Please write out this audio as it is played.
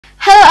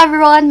Hello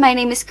everyone, my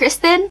name is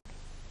KRISTIN.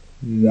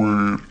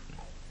 What?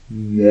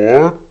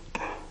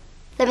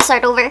 Let me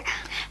start over.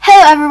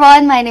 Hello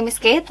everyone, my name is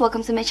Kate.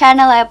 Welcome to my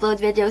channel. I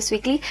upload videos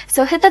weekly,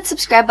 so hit that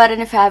subscribe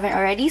button if you haven't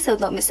already so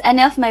don't miss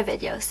any of my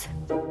videos.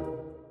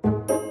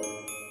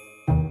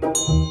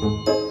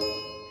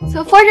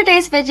 So for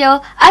today's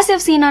video, as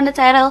you've seen on the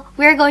title,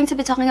 we're going to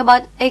be talking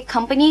about a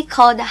company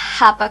called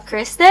HAPA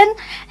KRISTIN,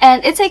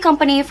 and it's a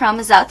company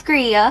from South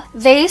Korea.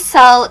 They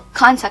sell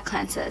contact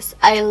lenses.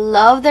 I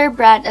love their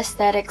brand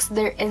aesthetics.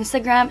 Their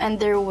Instagram and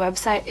their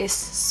website is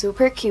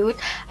super cute.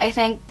 I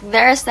think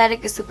their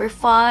aesthetic is super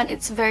fun.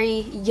 It's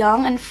very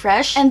young and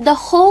fresh, and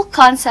the whole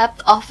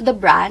concept of the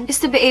brand is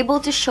to be able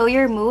to show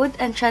your mood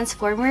and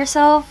transform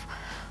yourself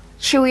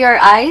through your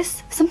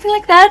eyes, something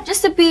like that,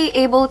 just to be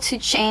able to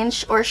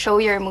change or show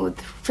your mood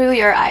through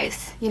your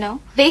eyes, you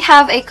know. They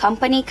have a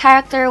company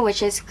character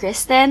which is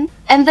KRISTIN,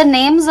 and the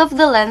names of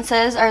the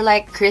lenses are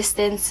like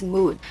KRISTIN's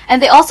mood,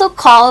 and they also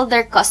call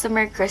their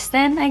customer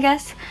KRISTIN, I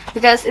guess,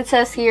 because it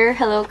says here,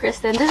 hello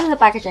KRISTIN. This is the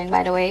packaging,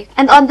 by the way,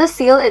 and on the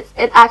seal it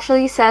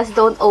actually says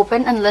don't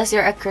open unless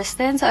you're a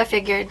KRISTIN, so I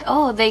figured,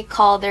 oh, they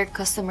call their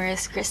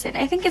customers KRISTIN.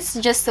 I think it's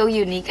just so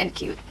unique and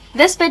cute.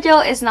 This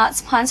video is not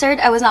sponsored.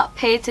 I was not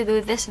paid to do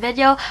this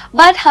video,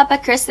 but HAPA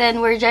KRISTIN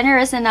were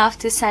generous enough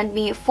to send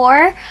me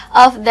 4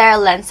 of their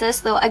lenses.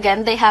 So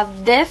again, they have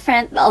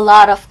a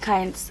lot of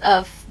kinds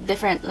of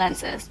different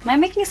lenses. Am I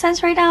making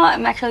sense right now?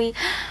 I'm actually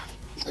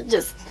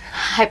just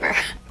hyper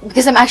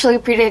because I'm actually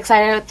pretty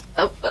excited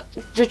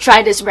to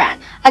try this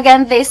brand.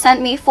 Again, they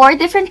sent me 4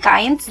 different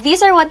kinds.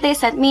 These are what they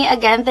sent me.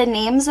 Again, the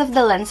names of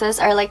the lenses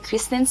are like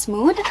KRISTIN's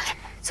mood.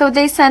 So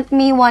they sent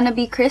me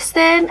WANNABE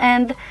KRISTIN,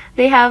 and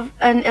they have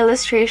an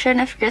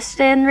illustration of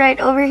KRISTIN right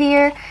over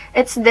here.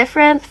 It's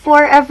different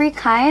for every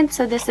kind.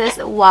 So this is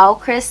Wow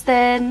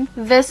KRISTIN.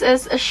 This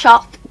is a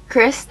Shocked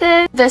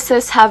KRISTIN. This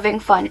is Having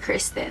Fun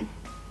KRISTIN.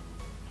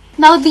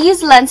 Now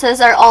these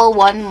lenses are all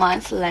 1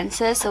 month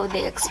lenses, so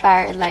they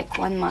expire in like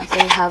 1 month.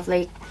 They have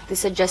like the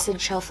suggested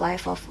shelf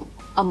life of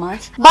a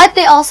month, but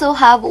they also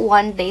have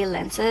 1-day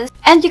lenses,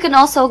 and you can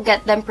also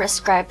get them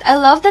prescribed. I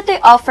love that they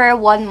offer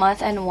 1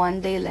 month and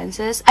 1-day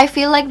lenses. I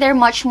feel like they're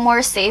much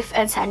more safe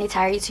and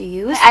sanitary to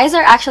use. My eyes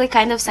are actually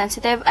kind of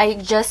sensitive. I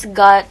just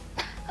got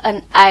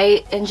an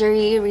eye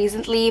injury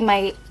recently.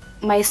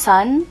 My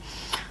son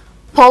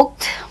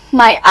poked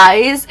my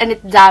eyes and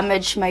it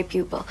damaged my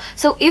pupil.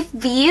 So if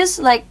these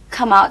like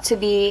come out to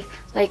be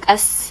like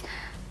as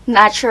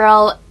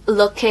natural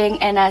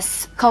looking and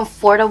as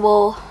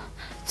comfortable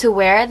to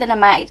wear, then I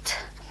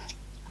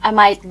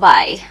might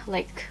buy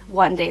like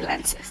 1-day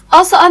lenses.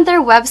 Also on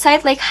their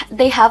website, like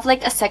they have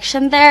like a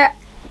section there.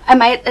 I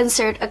might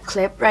insert a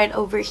clip right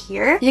over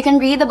here. You can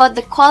read about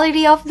the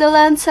quality of the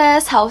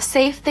lenses, how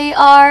safe they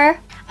are.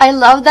 I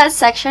love that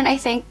section. I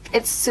think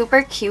it's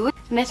super cute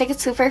and I think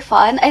it's super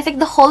fun. I think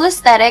the whole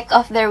aesthetic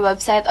of their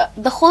website,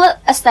 the whole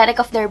aesthetic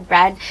of their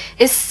brand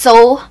is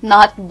so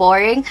not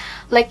boring.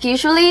 Like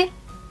usually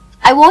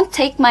I won't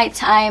take my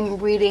time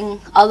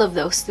reading all of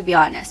those, to be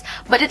honest,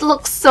 but it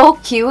looks so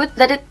cute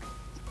that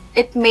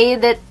it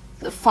made it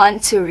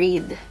fun to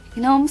read.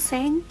 You know what I'm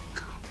saying?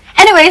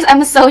 Anyways,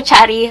 I'm so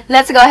chatty.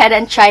 Let's go ahead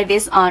and try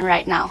this on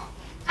right now.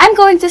 I'm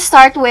going to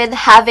start with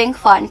Having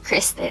Fun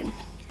KRISTIN.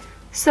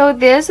 So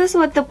this is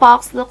what the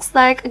box looks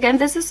like. Again,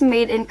 this is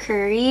made in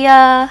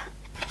Korea.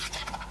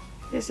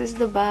 This is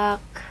the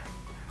back.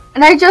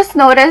 And I just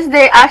noticed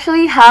they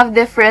actually have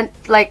different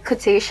like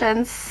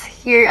quotations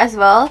here as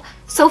well.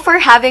 So for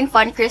Having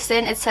Fun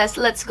KRISTIN, it says,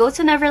 let's go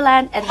to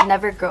Neverland and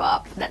never grow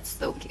up. That's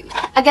so cute.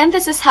 Again,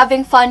 this is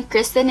Having Fun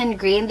KRISTIN in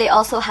green. They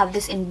also have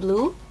this in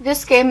blue.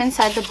 This came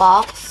inside the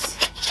box.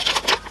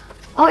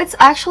 Oh, it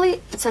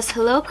says,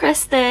 hello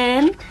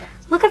KRISTIN.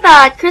 Look at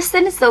that.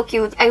 KRISTIN is so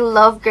cute. I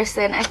love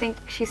KRISTIN. I think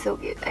she's so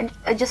cute.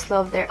 I just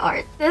love their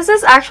art. This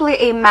is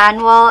actually a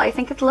manual. I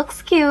think it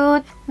looks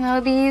cute. Now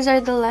these are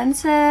the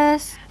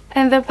lenses.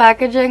 And the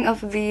packaging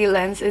of the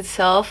lens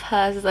itself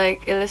has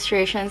like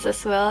illustrations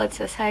as well. It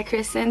says, hi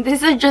KRISTIN.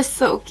 These are just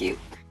so cute.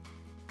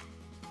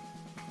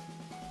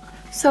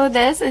 So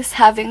this is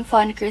Having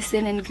Fun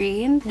KRISTIN in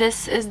green.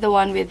 This is the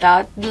one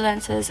without the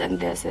lenses, and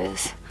this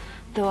is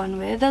the one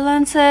with the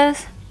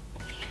lenses.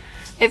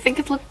 I think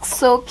it looks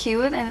so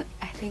cute, and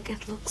I think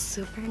it looks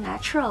super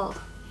natural.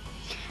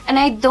 And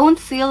I don't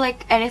feel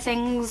like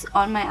anything's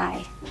on my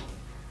eye.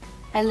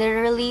 I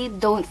literally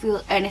don't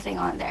feel anything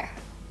on there.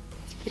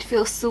 It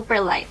feels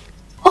super light.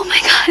 Oh my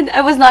god,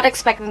 I was not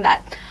expecting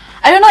that.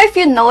 I don't know if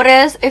you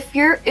notice, if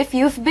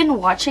you've been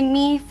watching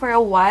me for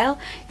a while,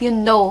 you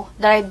know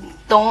that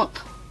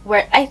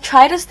I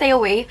try to stay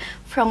away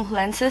from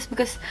lenses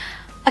because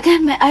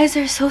again, my eyes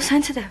are so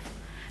sensitive.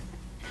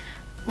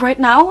 Right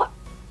now,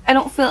 I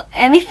don't feel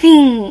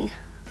anything.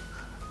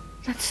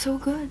 That's so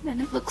good,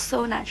 and it looks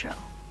so natural.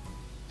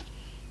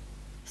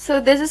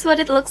 So this is what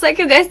it looks like,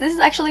 you guys. This is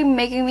actually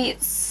making me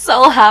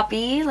so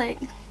happy. Like,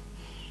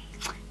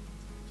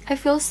 I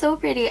feel so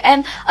pretty.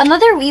 And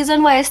another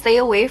reason why I stay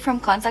away from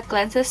contact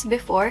lenses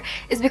before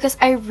is because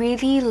I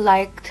really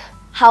liked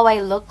how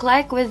I look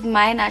like with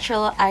my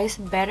natural eyes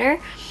better.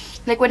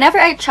 Like whenever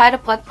I try to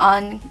put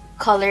on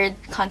colored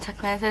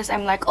contact lenses,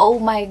 I'm like, oh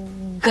my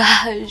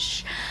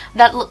gosh,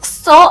 that looks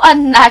so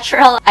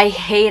unnatural. I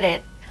hate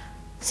it.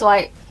 So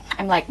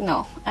I'm like,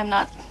 no, I'm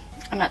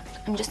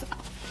just not.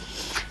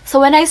 So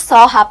when I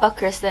saw HAPA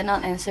KRISTIN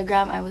on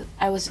Instagram,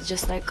 I was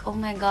just like, oh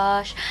my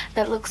gosh,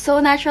 that looks so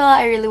natural.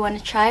 I really want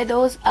to try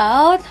those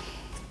out.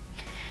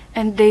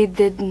 And they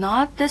did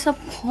not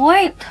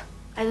disappoint.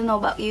 I don't know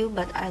about you,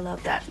 but I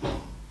love that.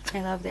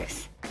 I love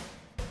this.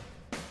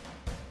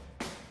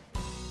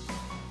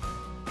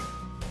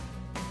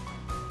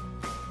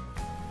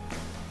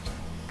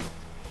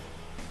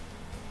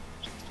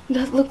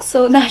 That looks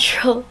so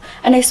natural,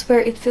 and I swear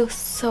it feels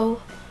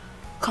so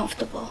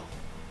comfortable.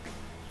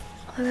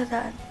 Look at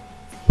that.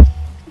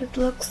 It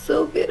looks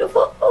so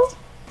beautiful.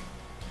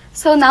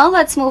 So now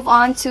let's move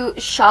on to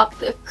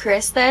Shocked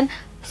KRISTIN.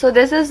 So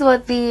this is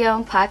what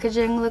the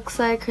packaging looks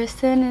like.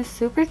 KRISTIN is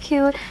super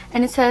cute,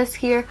 and it says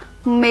here,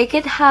 make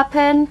it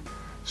happen,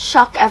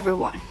 shock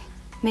everyone.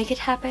 Make it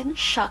happen,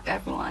 shock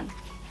everyone.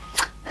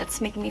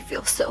 That's making me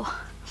feel so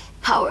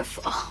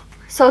powerful.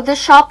 So the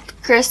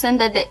Shocked KRISTIN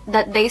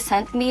that they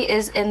sent me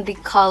is in the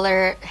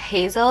color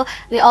hazel.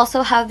 They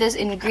also have this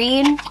in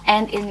green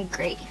and in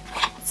gray.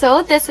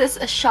 So this is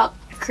a Shocked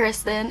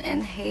KRISTIN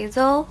in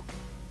hazel.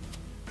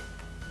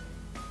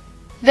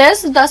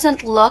 This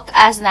doesn't look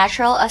as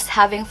natural as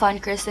having Fun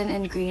KRISTIN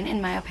in green, in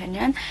my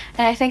opinion.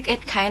 And I think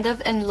it kind of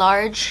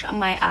enlarged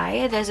my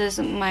eye. This is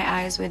my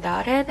eyes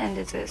without it, and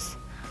this is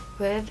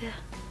with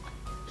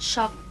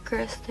Shocked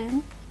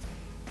KRISTIN.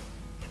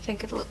 I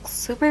think it looks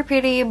super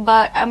pretty,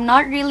 but I'm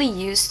not really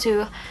used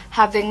to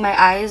having my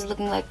eyes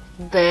looking like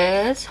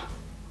this.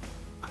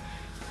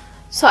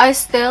 So I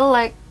still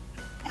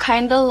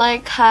kind of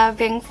like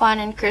having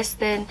Fun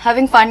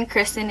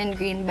KRISTIN in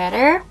green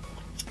better.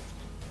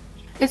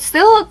 It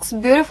still looks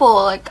beautiful,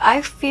 like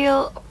I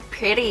feel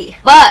pretty,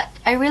 but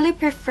I really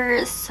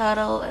prefer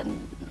subtle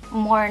and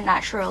more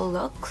natural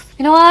looks.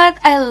 You know what?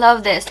 I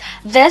love this.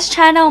 This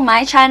channel,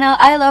 my channel,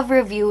 I love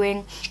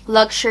reviewing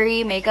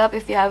luxury makeup.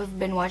 If you have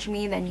been watching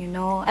me, then you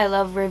know I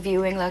love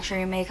reviewing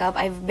luxury makeup.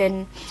 I've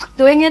been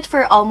doing it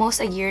for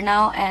almost a year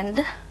now,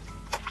 and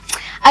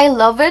I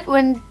love it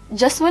when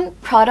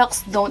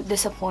products don't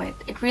disappoint.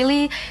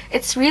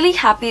 It's really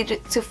happy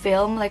to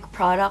film like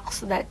products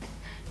that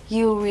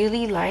you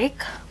really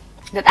like,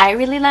 that I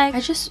really like.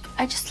 I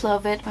just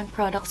love it when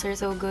products are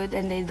so good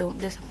and they don't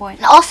disappoint.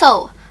 And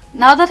also,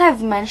 now that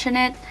I've mentioned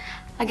it,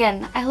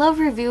 again, I love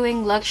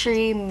reviewing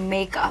luxury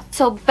makeup.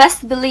 So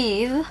best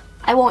believe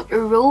I won't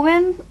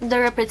ruin the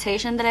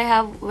reputation that I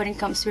have when it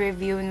comes to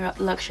reviewing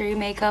luxury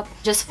makeup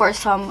just for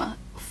some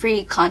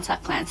free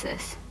contact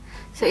lenses.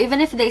 So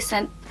even if they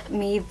sent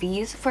me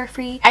these for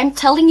free, I'm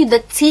telling you the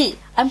tea.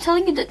 I'm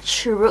telling you the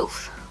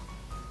truth.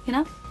 You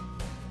know?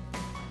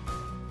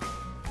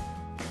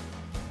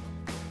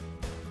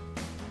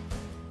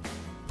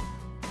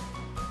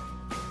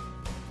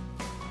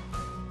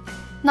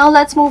 Now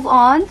let's move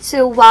on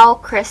to Wow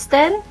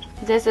KRISTIN.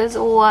 This is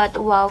what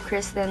Wow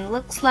KRISTIN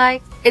looks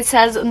like. It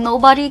says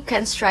nobody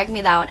can strike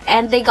me down,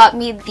 and they got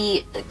me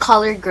the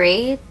color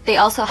gray. They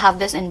also have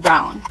this in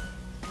brown.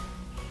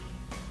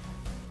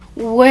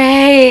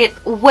 Wait,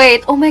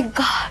 oh my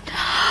god.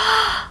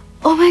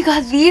 Oh my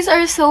god, these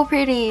are so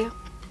pretty.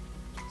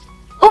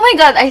 Oh my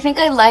god, I think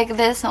I like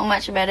this so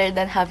much better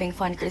than having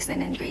Fun KRISTIN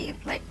in green.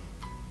 Like,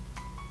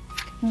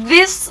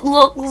 this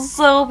looks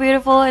so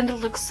beautiful and it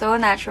looks so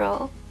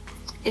natural.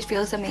 It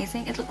feels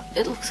amazing. It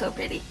looks so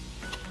pretty.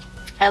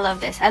 I love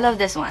this. I love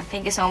this one.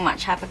 Thank you so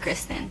much, HAPA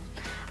KRISTIN.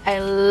 I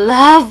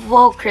love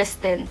Wow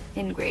KRISTIN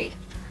in gray.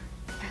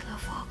 I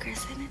love Wow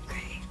KRISTIN in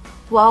gray.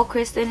 Wow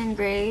KRISTIN in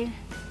gray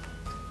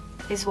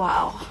is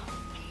wow.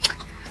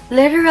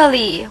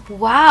 Literally,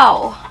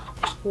 wow.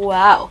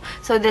 Wow.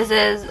 So this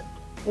is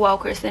Wow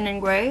KRISTIN in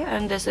gray,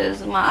 and this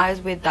is my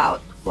eyes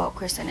without Wow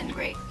KRISTIN in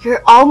gray.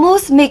 You're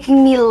almost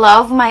making me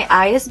love my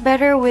eyes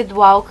better with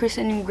Wow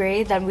KRISTIN in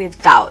gray than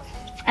without.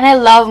 And I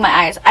love my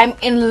eyes. I'm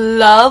in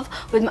love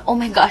with my... Oh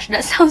my gosh,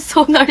 that sounds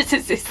so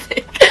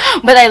narcissistic.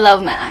 But I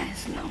love my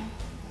eyes. No.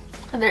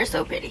 They're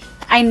so pretty.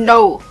 I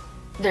know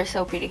they're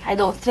so pretty. I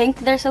don't think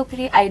they're so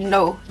pretty. I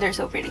know they're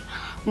so pretty.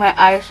 My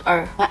eyes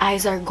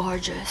are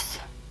gorgeous.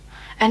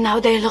 And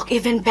now they look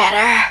even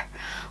better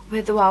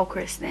with Wow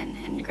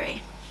KRISTIN in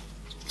gray.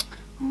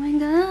 Oh my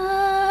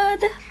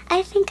god.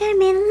 I think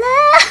I'm in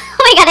love.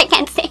 Oh my god, I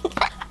can't sing.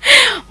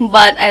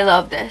 But I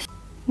love this.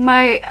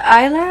 My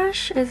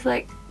eyelash is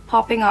like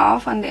popping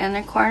off on the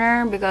inner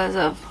corner because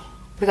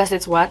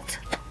it's wet,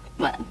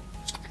 but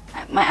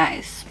my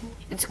eyes,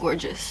 it's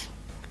gorgeous.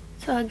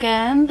 So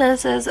again,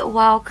 this is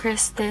Wow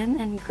KRISTIN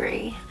in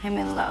gray. I'm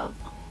in love.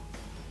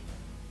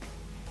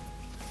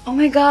 Oh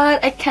my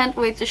god, I can't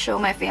wait to show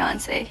my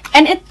fiance.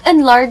 And it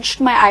enlarged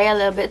my eye a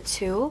little bit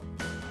too.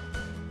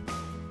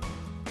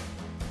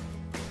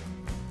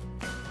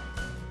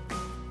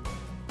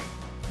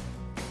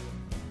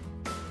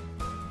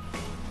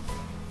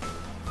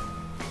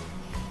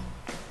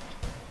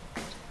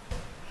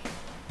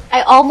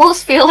 I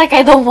almost feel like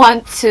I don't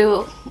want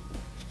to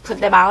put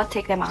them out,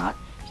 take them out.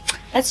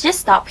 let's just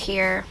stop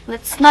here.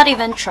 Let's not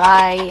even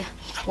try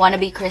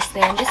Wannabe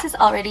KRISTIN. This is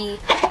already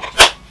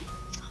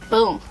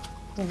boom,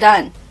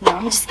 done. No,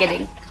 I'm just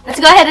kidding. Let's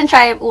go ahead and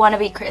try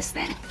Wannabe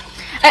KRISTIN.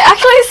 I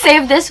actually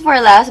saved this for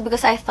last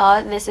because I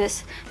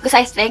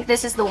think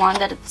this is the one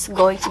that's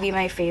going to be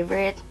my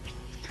favorite.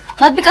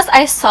 Not because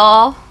I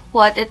saw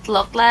what it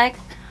looked like,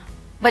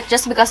 but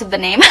just because of the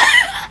name.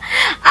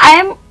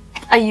 I'm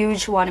a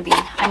huge wannabe.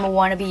 I'm a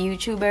wannabe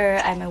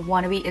YouTuber. I'm a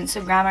wannabe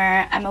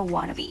Instagrammer. I'm a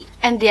wannabe.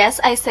 And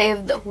yes, I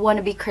saved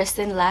Wannabe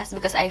KRISTIN last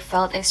because I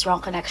felt a strong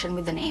connection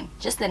with the name.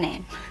 Just the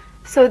name.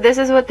 So this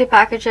is what the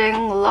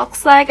packaging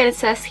looks like, and it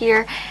says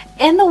here,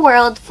 in the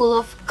world full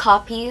of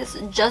copies,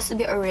 just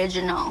be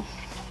original.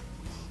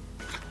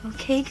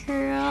 Okay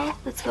girl,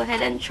 let's go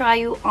ahead and try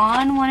you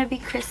on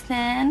Wannabe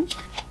KRISTIN.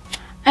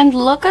 And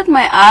look at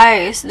my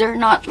eyes, they're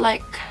not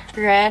like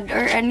red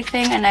or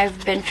anything, and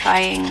I've been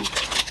trying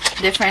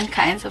different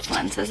kinds of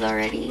lenses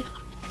already.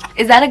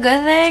 Is that a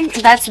good thing?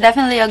 That's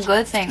definitely a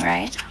good thing,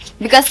 right?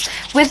 Because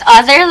with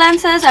other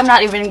lenses, I'm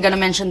not even gonna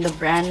mention the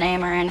brand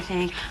name or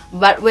anything,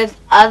 but with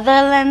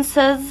other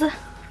lenses,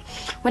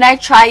 when I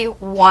try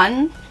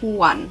one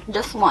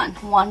lenses,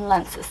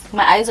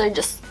 my eyes are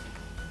just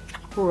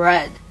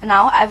red.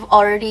 Now I've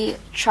already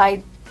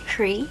tried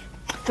three.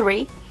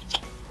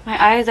 My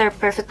eyes are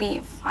perfectly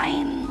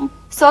fine.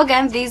 So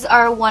again, these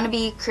are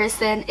Wannabe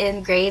KRISTIN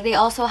in gray. They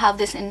also have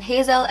this in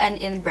hazel and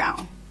in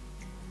brown.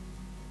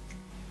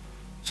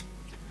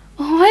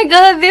 Oh my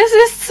god, this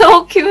is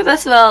so cute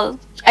as well.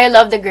 I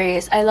love the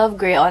grays. I love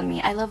gray on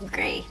me. I love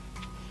gray.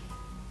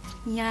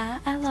 Yeah,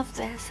 I love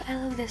this. I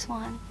love this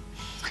one.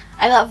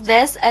 I love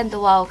this and the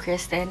Wow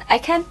KRISTIN. I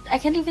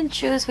can't even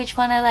choose which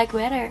one I like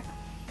better.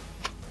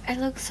 It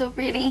looks so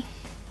pretty.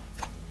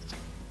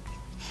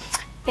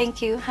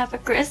 Thank you, HAPA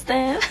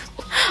KRISTIN.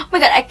 Oh my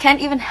god, I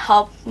can't even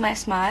help my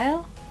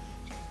smile.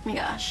 Oh my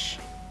gosh.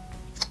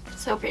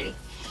 So pretty.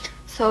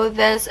 So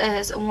this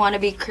is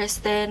Wannabe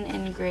KRISTIN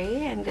in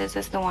gray, and this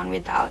is the one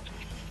without.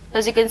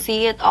 As you can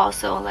see, it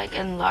also like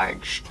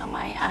enlarged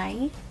my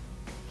eye.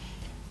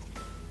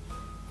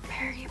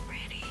 Very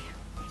pretty.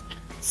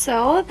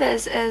 So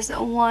this is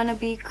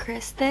Wannabe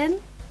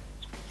KRISTIN.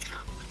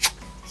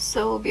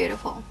 So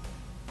beautiful.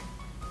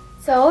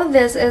 So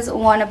this is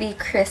Wannabe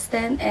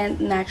KRISTIN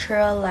in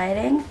natural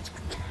lighting.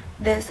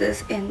 This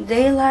is in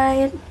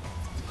daylight.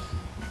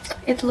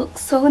 It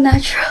looks so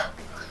natural.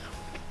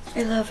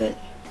 I love it.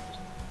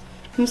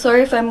 I'm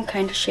sorry if I'm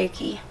kind of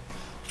shaky,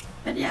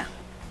 but yeah,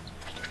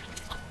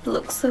 it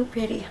looks so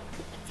pretty.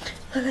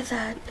 Look at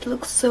that, it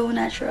looks so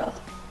natural.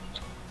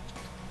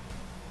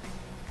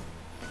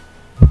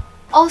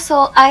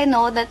 Also, I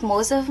know that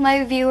most of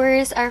my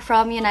viewers are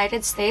from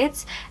United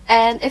States,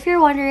 and if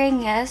you're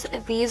wondering, yes,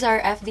 these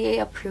are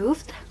FDA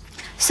approved.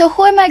 So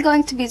who am I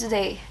going to be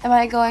today? Am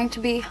I going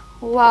to be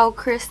Wow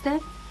KRISTIN?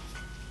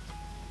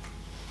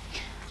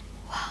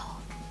 Wow.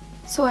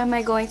 So am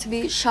I going to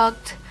be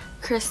Shocked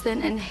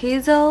KRISTIN in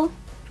hazel?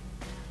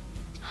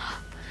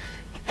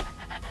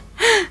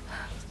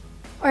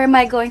 Or am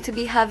I going to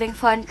be Having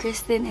Fun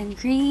KRISTIN in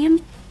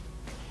green?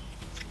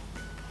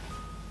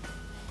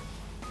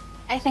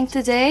 I think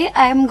today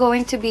I'm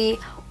going to be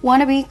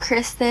Wannabe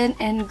KRISTIN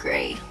in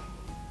gray.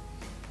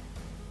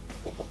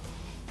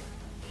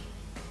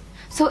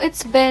 So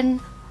it's been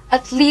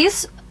at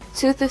least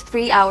 2 to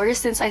 3 hours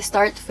since I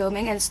start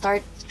filming and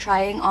start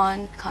trying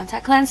on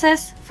contact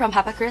lenses from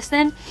HAPA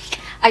KRISTIN.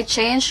 I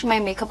changed my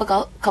makeup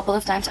a couple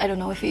of times. I don't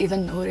know if you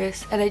even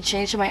noticed. And I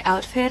changed my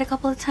outfit a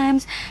couple of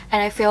times.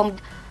 And I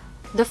filmed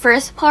the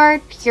first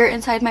part here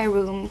inside my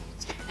room.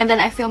 And then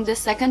I filmed the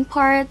second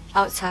part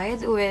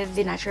outside with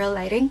the natural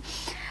lighting.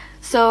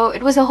 So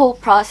it was a whole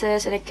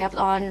process, and I kept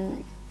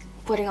on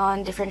putting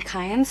on different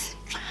kinds.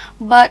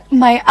 But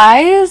my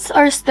eyes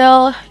are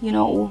still, you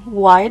know,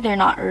 wide. They're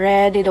not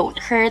red. They don't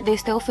hurt. They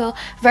still feel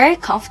very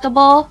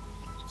comfortable.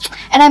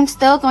 And I'm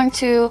still going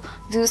to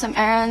do some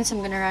errands.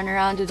 I'm gonna run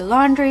around, do the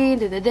laundry,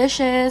 do the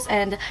dishes,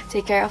 and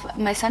take care of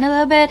my son a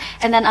little bit.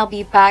 And then I'll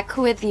be back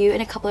with you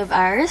in a couple of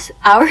hours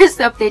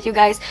to update you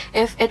guys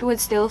if it would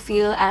still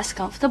feel as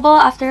comfortable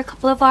after a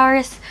couple of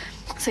hours.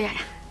 So yeah.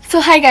 So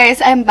hi guys,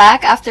 I'm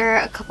back after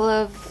a couple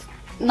of,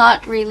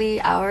 not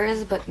really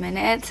hours, but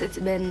minutes. It's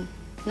been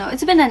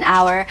an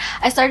hour.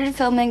 I started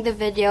filming the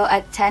video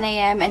at 10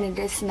 AM and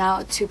it is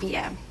now 2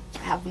 PM.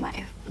 I have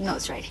my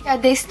notes right here. Yeah,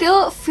 they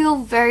still feel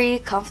very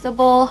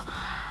comfortable.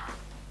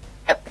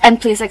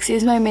 And please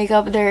excuse my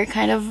makeup, they're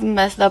kind of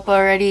messed up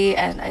already,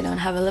 and I don't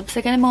have a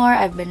lipstick anymore.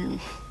 I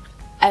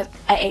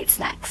ate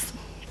snacks.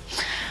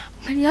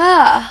 But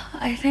yeah,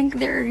 I think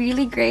they're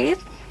really great.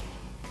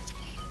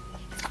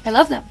 I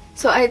love them.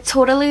 So I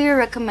totally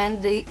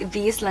recommend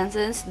these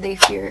lenses.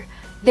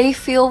 They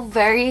feel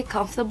very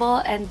comfortable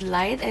and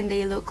light, and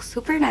they look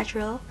super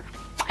natural.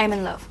 I'm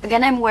in love.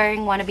 Again, I'm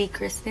wearing Wannabe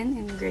KRISTIN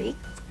in gray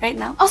right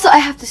now. Also, I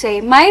have to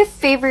say, my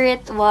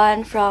favorite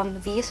one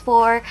from these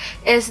four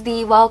is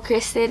the Wow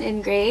KRISTIN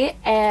in gray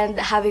and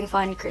Having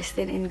Fun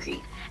KRISTIN in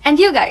green. And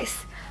you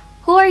guys,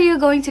 Who are you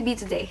going to be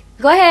today?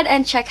 Go ahead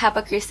and check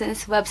HAPA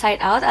KRISTIN's website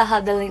out. I'll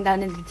have the link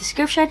down in the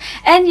description.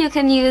 And you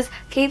can use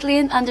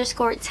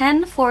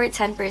Caitlin_10 for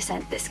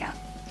 10% discount.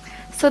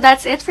 So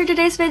that's it for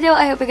today's video.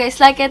 I hope you guys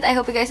like it. I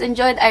hope you guys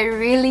enjoyed. I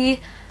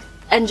really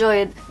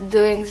enjoyed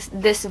doing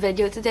this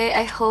video today.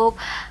 I hope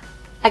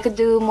I could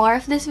do more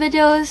of these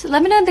videos.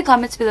 Let me know in the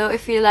comments below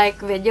if you like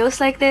videos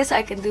like this.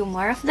 I can do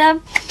more of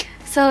them.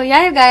 So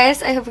yeah, you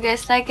guys, I hope you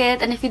guys like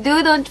it. And if you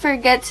do, don't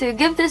forget to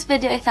give this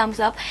video a thumbs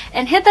up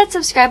and hit that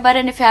subscribe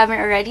button if you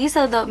haven't already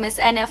so don't miss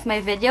any of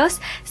my videos.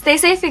 Stay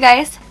safe, you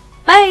guys.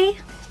 Bye!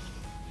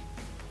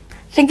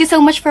 Thank you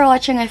so much for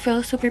watching. I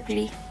feel super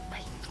pretty.